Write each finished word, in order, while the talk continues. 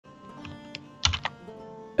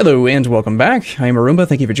Hello and welcome back. I am Arumba.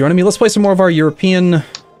 Thank you for joining me. Let's play some more of our European?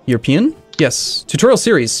 Yes, tutorial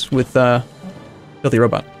series with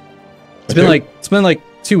FilthyRobot. It's been like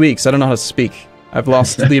 2 weeks. I don't know how to speak. I've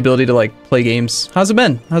lost the ability to like play games. How's it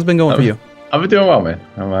been? How's it been going for you? I've been doing well, man.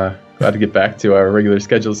 I'm glad to get back to our regular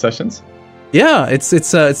scheduled sessions. Yeah, it's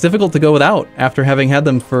difficult to go without after having had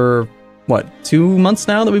them for what, 2 months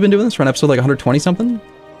now that we've been doing this. We're on episode like 120 something.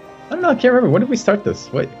 I don't know. I can't remember. When did we start this?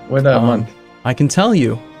 What month? I can tell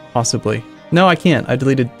you, possibly. No, I can't. I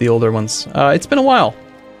deleted the older ones. It's been a while.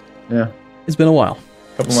 Yeah, it's been a while.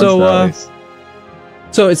 Couple months now, at least.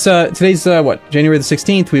 So it's today's what, January the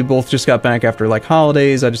 16th. We both just got back after like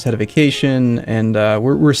holidays. I just had a vacation, and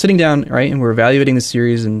we're sitting down, right, and we're evaluating the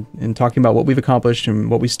series and talking about what we've accomplished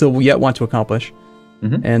and what we still yet want to accomplish.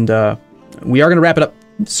 Mm-hmm. And we are going to wrap it up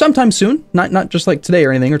sometime soon. Not just like today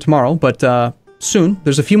or anything or tomorrow, but soon.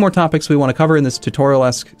 There's a few more topics we want to cover in this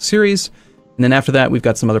tutorial-esque series. And then after that, we've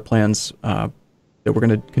got some other plans that we're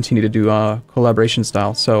going to continue to do collaboration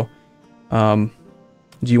style. So, do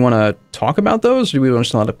you want to talk about those, or do we want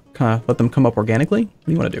to just let them come up organically? What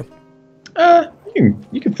do you want to do?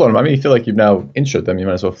 You can float them. I mean, you feel like you've now introed them. You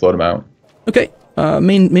might as well float them out. Okay.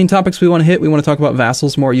 Main topics we want to hit. We want to talk about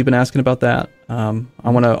vassals more. You've been asking about that. I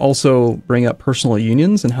want to also bring up personal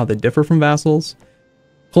unions and how they differ from vassals.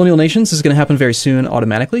 Colonial nations is going to happen very soon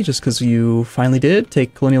automatically, just because you finally did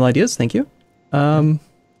take colonial ideas. Thank you. You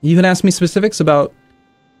even asked me specifics about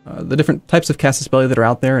the different types of casus belli that are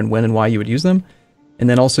out there and when and why you would use them. And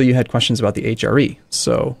then also you had questions about the HRE.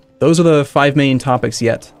 So those are the 5 main topics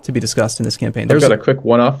yet to be discussed in this campaign. I've got a quick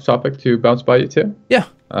one-off topic to bounce by you too. Yeah.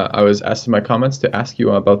 I was asked in my comments to ask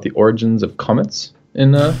you about the origins of comets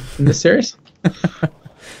in this series.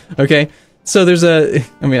 Okay. So there's it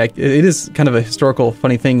is kind of a historical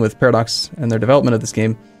funny thing with Paradox and their development of this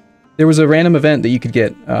game. There was a random event that you could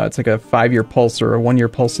get. It's like a 5-year pulse or a 1-year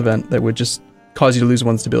pulse event that would just cause you to lose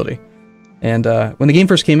 1 stability. And when the game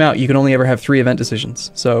first came out, you could only ever have 3 event decisions.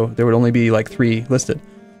 So there would only be like 3 listed.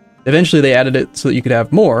 Eventually they added it so that you could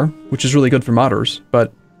have more, which is really good for modders.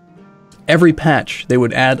 But every patch, they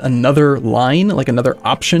would add another line, like another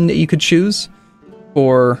option that you could choose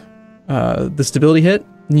for the stability hit.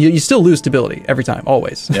 You still lose stability every time,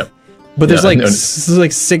 always. Yep. But there's like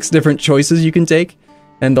 6 different choices you can take.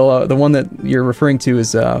 And the one that you're referring to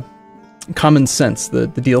is Common Sense, the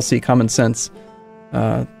DLC Common Sense.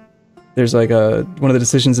 There's like one of the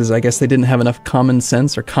decisions is I guess they didn't have enough common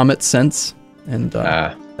sense or comet sense, and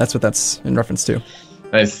that's what that's in reference to.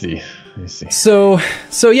 I see. So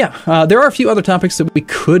yeah, there are a few other topics that we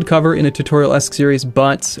could cover in a tutorial-esque series,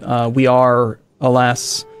 but we are,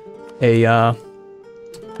 alas, a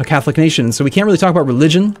Catholic nation, so we can't really talk about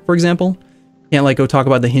religion, for example. Can't like go talk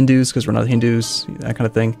about the Hindus because we're not Hindus, that kind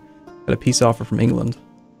of thing. Got a peace offer from England.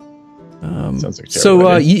 Sounds like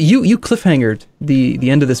so you cliffhangered the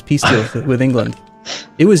end of this peace deal with England.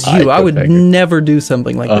 It was you. I would never do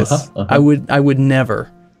something like this. I would never.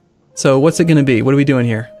 So what's it going to be? What are we doing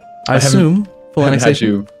here? I assume full annexation.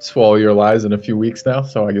 I haven't had you swallow your lies in a few weeks now,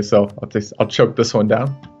 so I guess I'll choke this one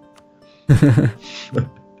down.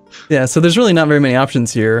 Yeah, so there's really not very many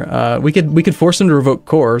options here. We could force them to revoke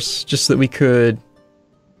course, just so that we could.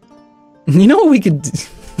 You know what we could do?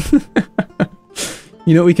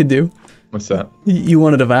 You know what we could do? What's that? You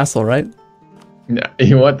wanted a vassal, right? Yeah,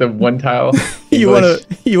 you want the one tile. you want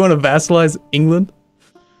to vassalize England?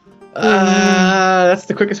 That's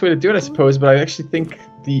the quickest way to do it, I suppose. But I actually think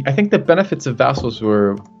the benefits of vassals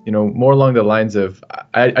were, more along the lines of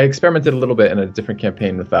I experimented a little bit in a different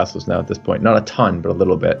campaign with vassals now at this point, not a ton, but a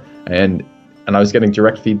little bit, and I was getting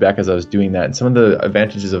direct feedback as I was doing that. And some of the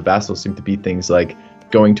advantages of vassals seem to be things like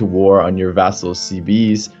going to war on your vassals'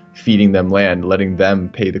 CBs, feeding them land, letting them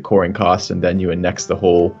pay the coring costs, and then you annex the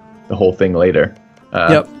whole thing later.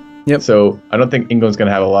 Yep. So I don't think England's going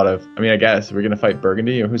to have a lot of. I mean, I guess we're going to fight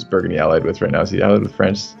Burgundy. Or who's Burgundy allied with right now? Is he allied with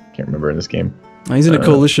France? Can't remember in this game. He's in a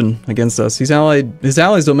coalition against us. He's allied. His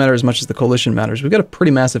allies don't matter as much as the coalition matters. We've got a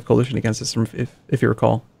pretty massive coalition against us, if you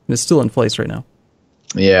recall, and it's still in place right now.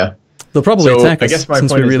 Yeah. They'll probably attack us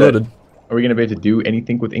since we reloaded. Are we going to be able to do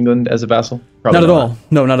anything with England as a vassal? Probably not at all.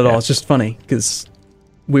 No, not at all. It's just funny because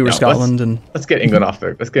we were Scotland and let's get England off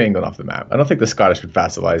the map. I don't think the Scottish would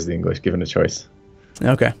vassalize the English given a choice.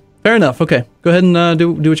 Okay, fair enough. Okay, go ahead and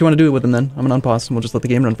do what you want to do with them then. I'm gonna unpause and we'll just let the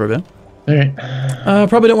game run for a bit. All right.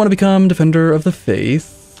 Probably don't want to become Defender of the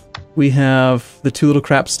Faith. We have the 2 little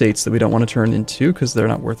crap states that we don't want to turn into because they're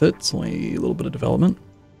not worth it. It's only a little bit of development.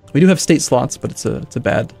 We do have state slots, but it's a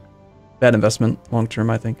bad investment long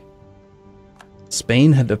term, I think.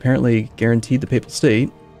 Spain had apparently guaranteed the Papal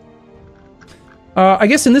State. I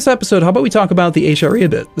guess in this episode, how about we talk about the HRE a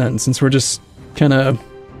bit then, since we're just kind of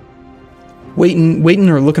waiting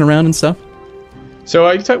or looking around and stuff? So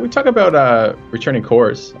we talk about returning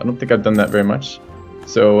cores. I don't think I've done that very much.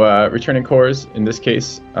 So returning cores in this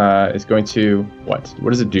case is going to what?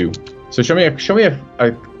 What does it do? So show me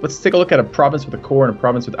a let's take a look at a province with a core and a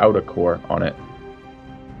province without a core on it.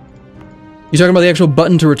 You talking about the actual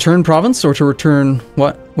button to return province or to return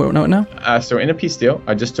what? What now? So in a peace deal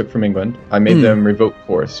I just took from England, I made them revoke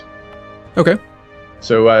cores. Okay.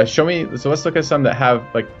 So show me. So let's look at some that have,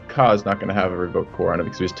 like, Ka is not going to have a revoked core on it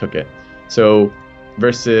because we just took it. So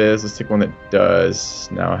versus, let's take one that does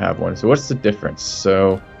now have one. So what's the difference?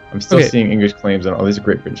 So I'm still seeing English claims on all these are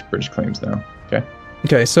great British claims now. Okay.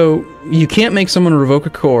 Okay. So you can't make someone revoke a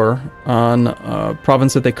core on a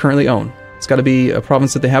province that they currently own. It's got to be a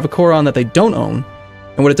province that they have a core on that they don't own.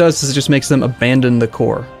 And what it does is it just makes them abandon the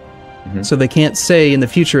core. So they can't say in the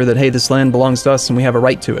future that, hey, this land belongs to us and we have a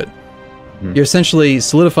right to it. You're essentially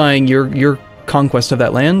solidifying your conquest of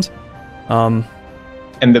that land.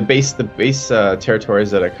 And the base territories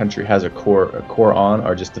that a country has a core on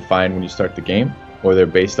are just defined when you start the game, or they're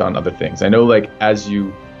based on other things. I know, like,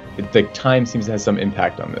 time seems to have some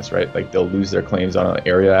impact on this, right? Like, they'll lose their claims on an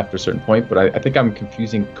area after a certain point, but I think I'm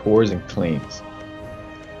confusing cores and claims.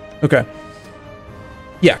 Okay.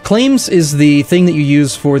 Yeah, claims is the thing that you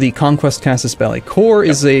use for the Conquest Casus Belli. Core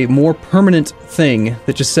is a more permanent thing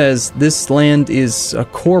that just says this land is a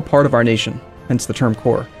core part of our nation, hence the term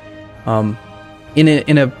core. In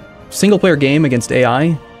a single-player game against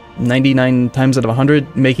AI, 99 times out of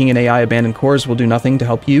 100, making an AI abandon cores will do nothing to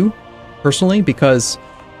help you, personally, because,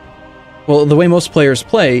 well, the way most players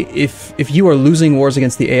play, if you are losing wars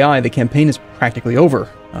against the AI, the campaign is practically over,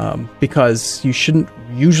 because you shouldn't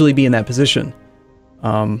usually be in that position.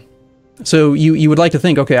 So you would like to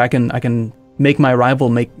think, okay, I can make my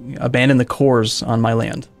rival abandon the cores on my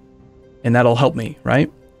land, and that'll help me,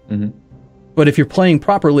 right? But if you're playing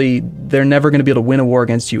properly, they're never going to be able to win a war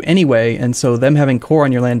against you anyway, and so them having core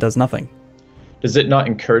on your land does nothing. Does it not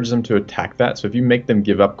encourage them to attack that? So if you make them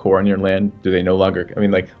give up core on your land, do they no longer... I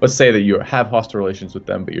mean, like, let's say that you have hostile relations with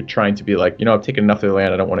them, but you're trying to be like, you know, I've taken enough of their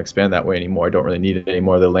land, I don't want to expand that way anymore, I don't really need any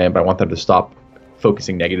more of their land, but I want them to stop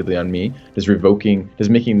focusing negatively on me. Does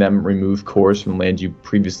making them remove cores from land you've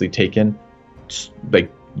previously taken,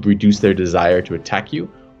 like, reduce their desire to attack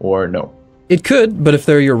you, or no? It could, but if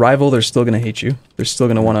they're your rival, they're still going to hate you. They're still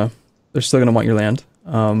going to want your land.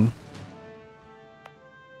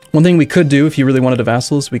 One thing we could do if you really wanted a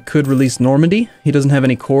vassal is we could release Normandy. He doesn't have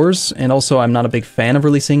any cores, and also I'm not a big fan of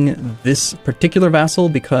releasing this particular vassal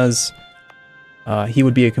because he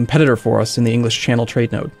would be a competitor for us in the English Channel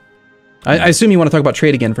trade node. I assume you want to talk about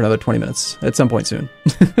trade again for another 20 minutes at some point soon.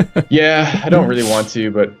 Yeah, I don't really want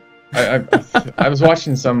to, but I was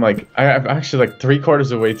watching some, like, I'm actually like 3/4 of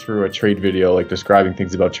the way through a trade video, like, describing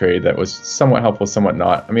things about trade that was somewhat helpful, somewhat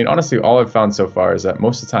not. I mean, honestly, all I've found so far is that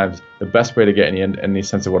most of the times the best way to get any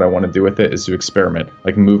sense of what I want to do with it is to experiment,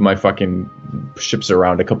 like move my fucking ships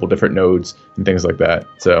around a couple different nodes and things like that.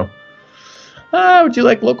 So, would you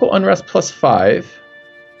like local unrest +5?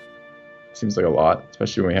 Seems like a lot,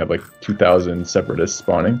 especially when we have like 2,000 separatists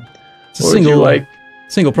spawning. It's a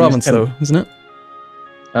single province, though, isn't it?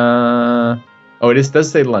 It does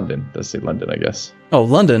say London. It does say London, I guess. Oh,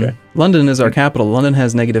 London. Okay. London is our capital. London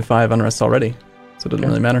has -5 unrest already, so it doesn't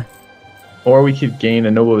really matter. Or we could gain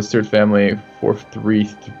a noble of the Stewart family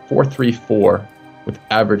 434 with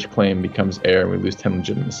average claim becomes heir, and we lose 10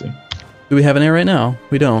 legitimacy. Do we have an heir right now?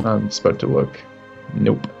 We don't. I'm just about to look.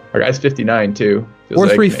 Nope. Our guy's 59 too.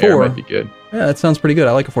 434 might be good. Yeah, that sounds pretty good.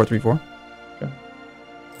 I like a 434. Okay.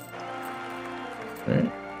 All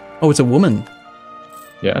right. Oh, it's a woman.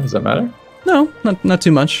 Yeah, does that matter? No, not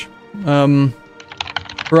too much.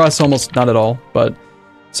 For us, almost not at all. But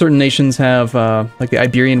certain nations have, like the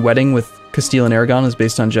Iberian wedding with Castile and Aragon is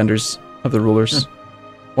based on genders of the rulers.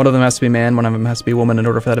 One of them has to be man, one of them has to be woman in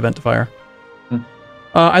order for that event to fire.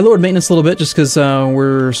 I lowered maintenance a little bit just because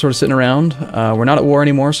we're sort of sitting around. We're not at war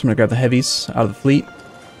anymore, so I'm going to grab the heavies out of the fleet.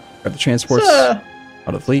 Grab the transports out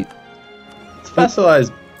of the fleet. Let's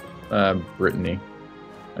vassalize Brittany.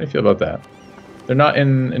 How do you feel about that? They're not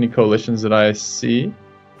in any coalitions that I see.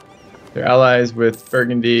 They're allies with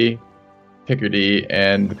Burgundy, Picardy,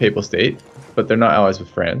 and the Papal State, but they're not allies with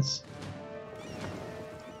France.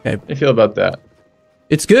 Okay. How do you feel about that?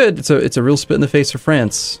 It's good. It's a real spit in the face for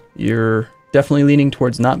France. You're definitely leaning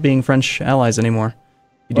towards not being French allies anymore.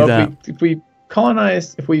 You do that. If we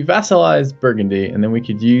vassalize Burgundy, and then we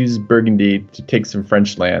could use Burgundy to take some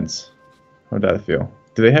French lands. How would that feel?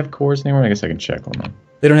 Do they have cores anymore? I guess I can check on them.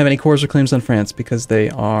 They don't have any cores or claims on France because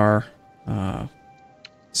they are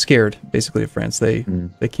scared, basically, of France. They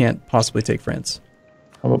can't possibly take France.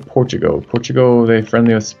 How about Portugal? Portugal, are they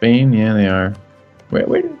friendly with Spain? Yeah, they are. Wait.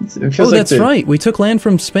 It feels that's right. We took land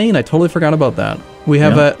from Spain. I totally forgot about that. We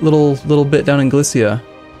have that little bit down in Galicia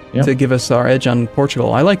to give us our edge on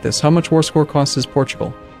Portugal. I like this. How much war score cost is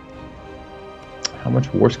Portugal? How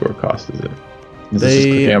much war score cost is it? Is this just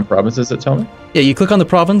clicking on provinces that tell me? Yeah, you click on the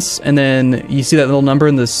province, and then you see that little number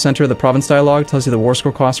in the center of the province dialog. It tells you the war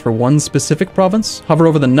score cost for one specific province. Hover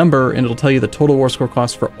over the number, and it'll tell you the total war score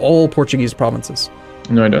cost for all Portuguese provinces.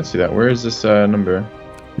 No, I don't see that. Where is this number?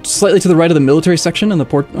 Slightly to the right of the military section on the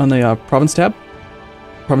province tab,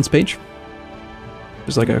 province page.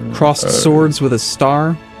 There's like a crossed swords with a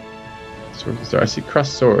star. Swords with a star. I see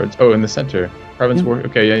crossed swords. Oh, in the center. Province war.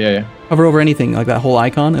 Okay, yeah. Hover over anything like that whole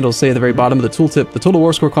icon. It'll say at the very bottom of the tooltip, the total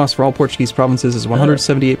war score cost for all Portuguese provinces is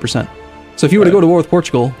 178%. So if you were to go to war with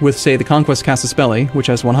Portugal with, say, the Conquest Casaspelli, which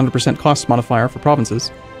has 100% cost modifier for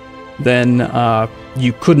provinces, then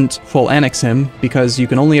you couldn't full annex him because you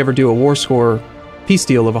can only ever do a war score peace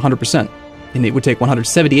deal of 100%, and it would take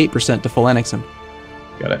 178% to full annex him.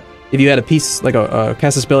 Got it. If you had a piece like a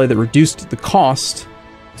Casaspelli that reduced the cost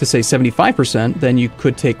to say 75%, then you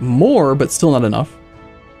could take more, but still not enough.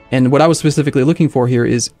 And what I was specifically looking for here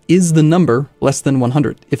is the number less than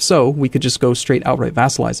 100? If so, we could just go straight outright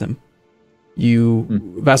vassalize him.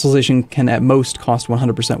 Vassalization can at most cost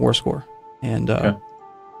 100% war score, and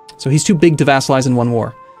so he's too big to vassalize in one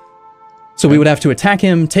war. So we would have to attack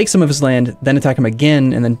him, take some of his land, then attack him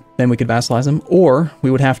again, and then we could vassalize him. Or we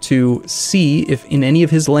would have to see if in any of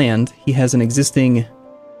his land he has an existing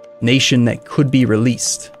nation that could be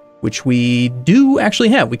released, which we do actually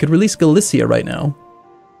have. We could release Galicia right now.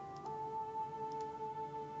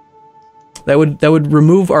 That would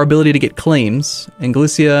remove our ability to get claims, and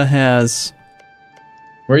Galicia has...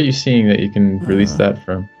 Where are you seeing that you can release that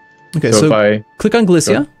from? Okay, so if I click on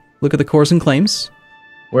Galicia, look at the cores and claims.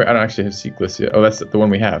 Where? I don't actually see Galicia. Oh, that's the one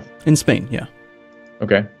we have. In Spain, yeah.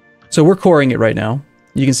 Okay. So we're coring it right now.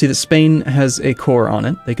 You can see that Spain has a core on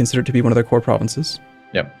it. They consider it to be one of their core provinces.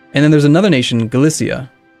 Yep. And then there's another nation, Galicia.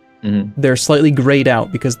 Mm-hmm. They're slightly grayed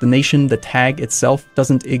out because the nation, the tag itself,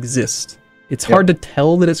 doesn't exist. It's hard to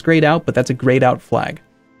tell that it's grayed out, but that's a grayed out flag.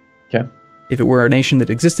 Okay. If it were a nation that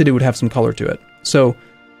existed, it would have some color to it. So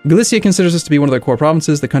Galicia considers this to be one of their core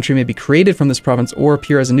provinces. The country may be created from this province or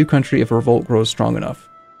appear as a new country if a revolt grows strong enough.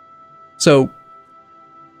 So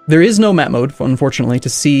there is no map mode, unfortunately, to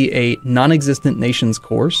see a non-existent nation's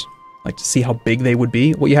cores, like to see how big they would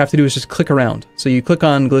be. What you have to do is just click around. So you click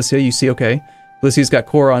on Galicia, you see, okay, Galicia's got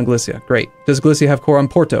core on Galicia. Great. Does Galicia have core on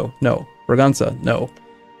Porto? No. Braganza? No.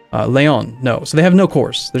 Leon? No. So they have no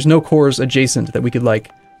cores. There's no cores adjacent that we could,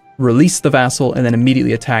 like, release the vassal and then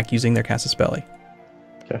immediately attack using their Casaspelli.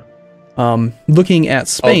 Okay. Looking at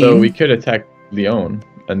Spain... Although we could attack Leon,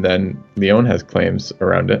 and then Leon has claims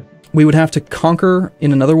around it. We would have to conquer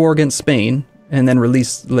in another war against Spain and then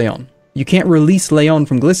release Leon. You can't release Leon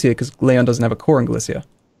from Galicia because Leon doesn't have a core in Galicia.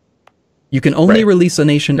 You can only release a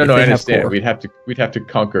nation if they I have understand. core. We'd have to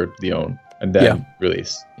conquer Leon and then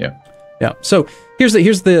release. Yeah. Yeah. So here's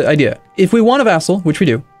the idea. If we want a vassal, which we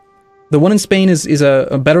do, the one in Spain is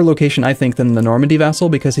a better location, I think, than the Normandy vassal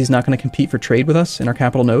because he's not going to compete for trade with us in our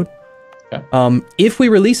capital node. Yeah. If we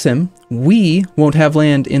release him, we won't have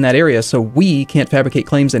land in that area, so we can't fabricate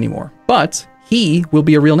claims anymore. But he will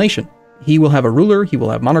be a real nation. He will have a ruler, he will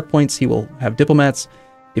have monarch points, he will have diplomats.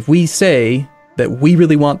 If we say that we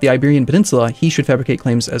really want the Iberian Peninsula, he should fabricate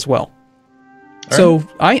claims as well. So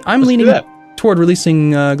I'm leaning toward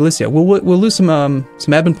releasing Galicia. We'll lose some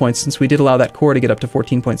admin points since we did allow that core to get up to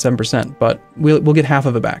 14.7%, but we'll get half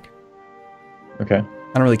of it back. Okay.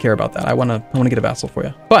 I don't really care about that. I want to get a vassal for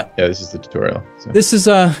you. But yeah, this is the tutorial. So. This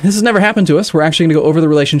has never happened to us. We're actually going to go over the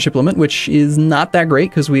relationship limit, which is not that great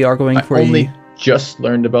because we are going for just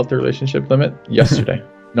learned about the relationship limit yesterday.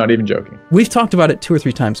 Not even joking. We've talked about it 2 or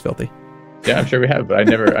 3 times, Filthy. Yeah, I'm sure we have, but I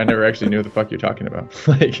never actually knew what the fuck you're talking about.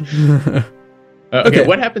 Like, okay,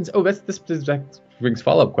 what happens? Oh, this brings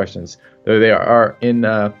follow-up questions. They are in.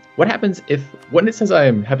 What happens when it says I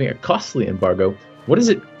am having a costly embargo? What is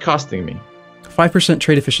it costing me? 5%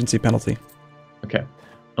 trade efficiency penalty. Okay.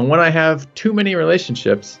 And when I have too many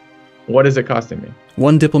relationships, what is it costing me?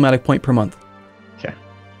 1 diplomatic point per month. Okay.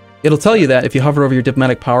 It'll tell you that if you hover over your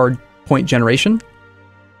diplomatic power point generation,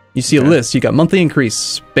 you see a list. You got monthly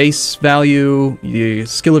increase, base value, the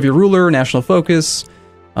skill of your ruler, national focus,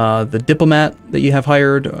 the diplomat that you have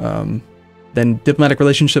hired, then diplomatic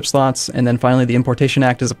relationship slots, and then finally the Importation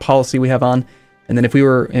Act is a policy we have on. And then if we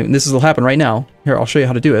were, and this will happen right now. Here, I'll show you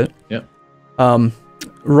how to do it. Yeah.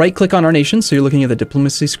 Right-click on our nation, so you're looking at the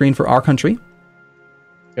diplomacy screen for our country.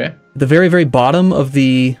 Okay. The very, very bottom of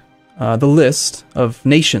the the list of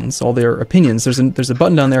nations, all their opinions, there's a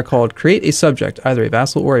button down there called Create a Subject, either a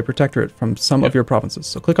vassal or a protectorate from some of your provinces.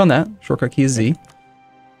 So click on that. Shortcut key is Z.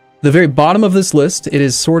 The very bottom of this list, it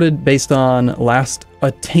is sorted based on last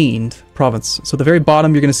attained province. So the very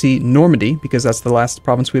bottom, you're going to see Normandy, because that's the last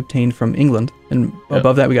province we obtained from England. And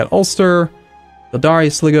above that, we got Ulster,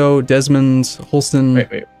 Lildari, Sligo, Desmond, Holston. Wait.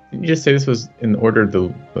 Didn't you just say this was in order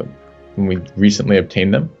when we recently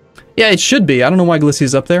obtained them? Yeah, it should be. I don't know why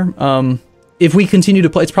Galicia's up there. If we continue to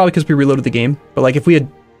play, it's probably because we reloaded the game. But like if we had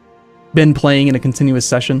been playing in a continuous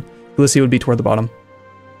session, Galicia would be toward the bottom.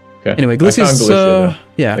 Okay. Anyway, Galicia's,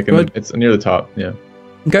 yeah, like go ahead. It's near the top, yeah.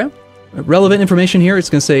 Okay. Relevant information here, it's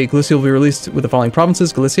going to say Galicia will be released with the following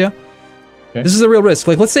provinces, Galicia. Okay. This is a real risk.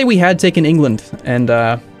 Like, let's say we had taken England, and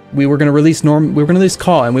we were going to release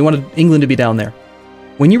Caw, and we wanted England to be down there.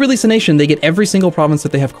 When you release a nation, they get every single province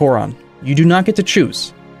that they have core on. You do not get to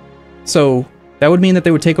choose. So, that would mean that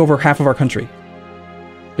they would take over half of our country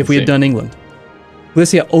if we had done England.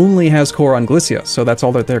 Galicia only has core on Galicia, so that's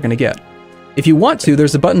all that they're going to get. If you want to,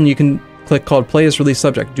 there's a button you can click called Play as Release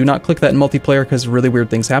Subject. Do not click that in multiplayer because really weird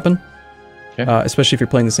things happen, especially if you're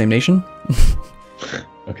playing the same nation.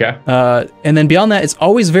 Okay. And then beyond that, it's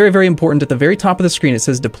always very, very important. At the very top of the screen, it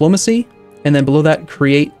says Diplomacy, and then below that,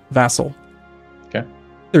 Create Vassal. Okay.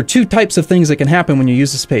 There are two types of things that can happen when you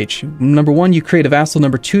use this page. Number one, you create a vassal.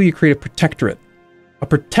 Number two, you create a protectorate. A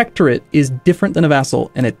protectorate is different than a vassal,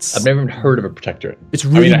 and I've never even heard of a protectorate. It's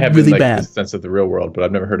really, I have really in, bad. The sense of the real world, but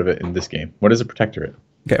I've never heard of it in this game. What is a protectorate?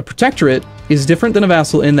 Okay, a protectorate is different than a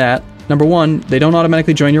vassal in that, number one, they don't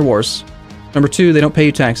automatically join your wars. Number two, they don't pay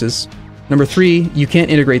you taxes. Number three, you can't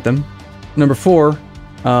integrate them. Number four,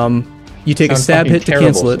 you take a stab hit to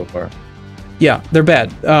cancel it. So far. Yeah, they're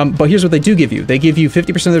bad. But here's what they do give you. They give you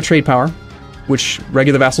 50% of their trade power, which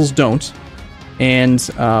regular vassals don't. And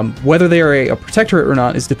whether they are a protectorate or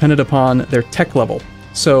not is dependent upon their tech level.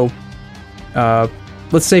 So,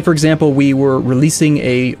 let's say, for example, we were releasing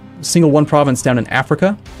a single one province down in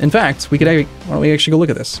Africa. In fact, why don't we actually go look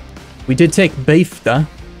at this? We did take Beifta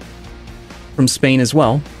from Spain as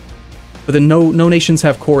well, but then no nations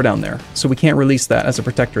have core down there, so we can't release that as a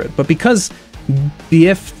protectorate. But because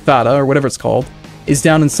Beifta, or whatever it's called, is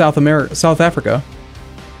down in South Africa,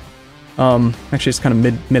 actually it's kind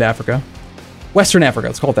of mid-Africa, Western Africa,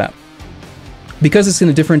 let's call it that. Because it's in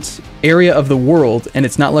a different area of the world, and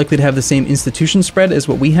it's not likely to have the same institution spread as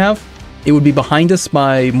what we have, it would be behind us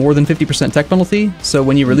by more than 50% tech penalty, so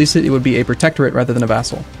when you release it, it would be a protectorate rather than a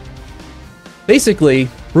vassal. Basically,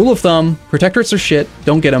 rule of thumb, protectorates are shit,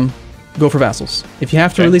 don't get them, go for vassals. If you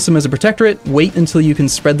have to release them as a protectorate, wait until you can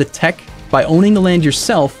spread the tech. By owning the land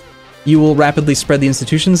yourself, you will rapidly spread the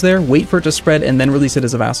institutions there, wait for it to spread, and then release it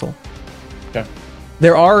as a vassal. Okay.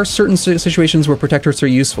 There are certain situations where protectorates are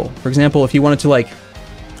useful. For example, if you wanted to, like,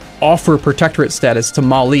 offer protectorate status to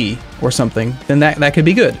Mali or something, then that could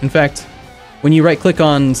be good. In fact, when you right-click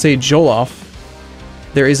on, say, Jolof,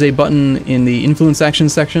 there is a button in the Influence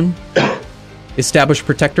Actions section, Establish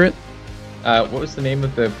Protectorate. What was the name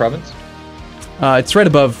of the province? It's right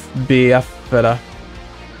above Biafra.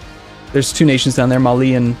 There's two nations down there,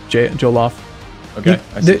 Mali and Jolof. Okay,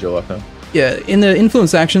 I see Jolof now. Yeah, in the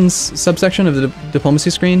Influence Actions subsection of the Diplomacy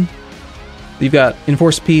screen, you've got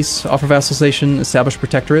Enforce Peace, Offer Vassalization, Establish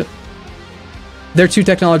Protectorate. They're too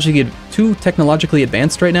technologically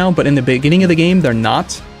advanced right now, but in the beginning of the game, they're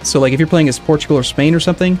not. So, like, if you're playing as Portugal or Spain or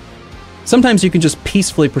something, sometimes you can just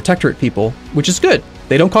peacefully protectorate people, which is good.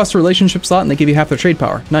 They don't cost a relationship slot, and they give you half their trade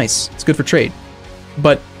power. Nice. It's good for trade.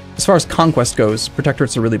 But as far as conquest goes,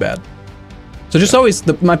 protectorates are really bad. So just always,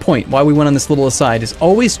 my point, why we went on this little aside, is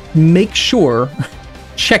always make sure,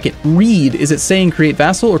 check it, read, is it saying create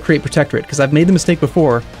vassal or create protectorate? Because I've made the mistake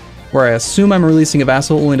before, where I assume I'm releasing a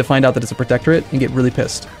vassal only to find out that it's a protectorate and get really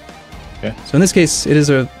pissed. Okay. So in this case, it's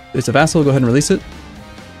a vassal, go ahead and release it.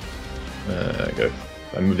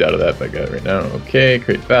 I moved out of that, but I got it right now. Okay,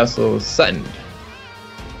 create vassal, send.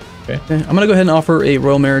 Okay. I'm going to go ahead and offer a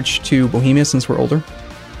royal marriage to Bohemia since we're older.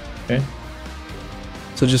 Okay.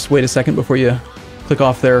 So just wait a second before you click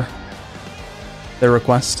off their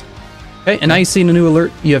request. Okay, and now you see in a new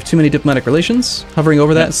alert, you have too many diplomatic relations. Hovering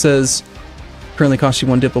over that says, currently costs you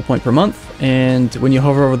 1 diplo point per month, and when you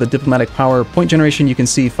hover over the diplomatic power point generation, you can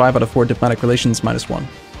see 5 out of 4 diplomatic relations -1.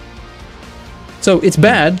 So it's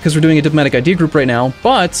bad, because we're doing a diplomatic idea group right now,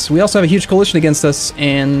 but we also have a huge coalition against us,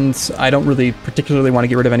 and I don't really particularly want to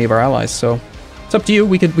get rid of any of our allies, so it's up to you.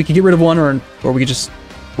 We could get rid of one, or we could just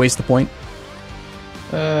waste the point.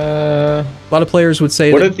 A lot of players would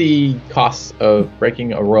say what are the costs of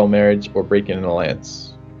breaking a royal marriage or breaking an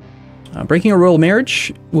alliance? Breaking a royal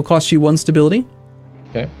marriage will cost you 1 stability.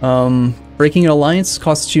 Okay. Breaking an alliance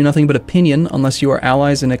costs you nothing but opinion unless you are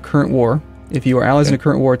allies in a current war. If you are allies in a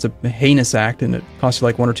current war, it's a heinous act, and it costs you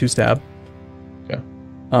like 1 or 2 stab. Okay.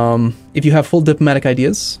 If you have full diplomatic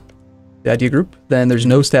ideas, the idea group, then there's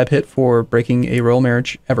no stab hit for breaking a royal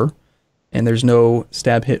marriage ever, and there's no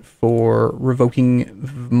stab hit for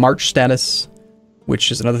revoking march status,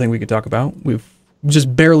 which is another thing we could talk about. We've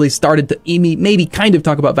just barely started to maybe kind of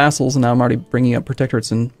talk about vassals, and now I'm already bringing up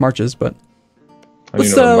protectorates and marches, but... I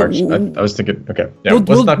was thinking, okay, yeah,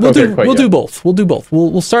 we'll do both.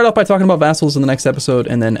 We'll start off by talking about vassals in the next episode,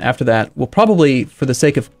 and then after that, we'll probably, for the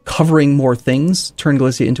sake of covering more things, turn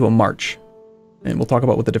Galicia into a march, and we'll talk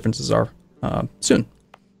about what the differences are soon.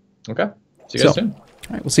 Okay, see you guys soon. All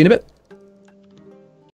right, we'll see you in a bit.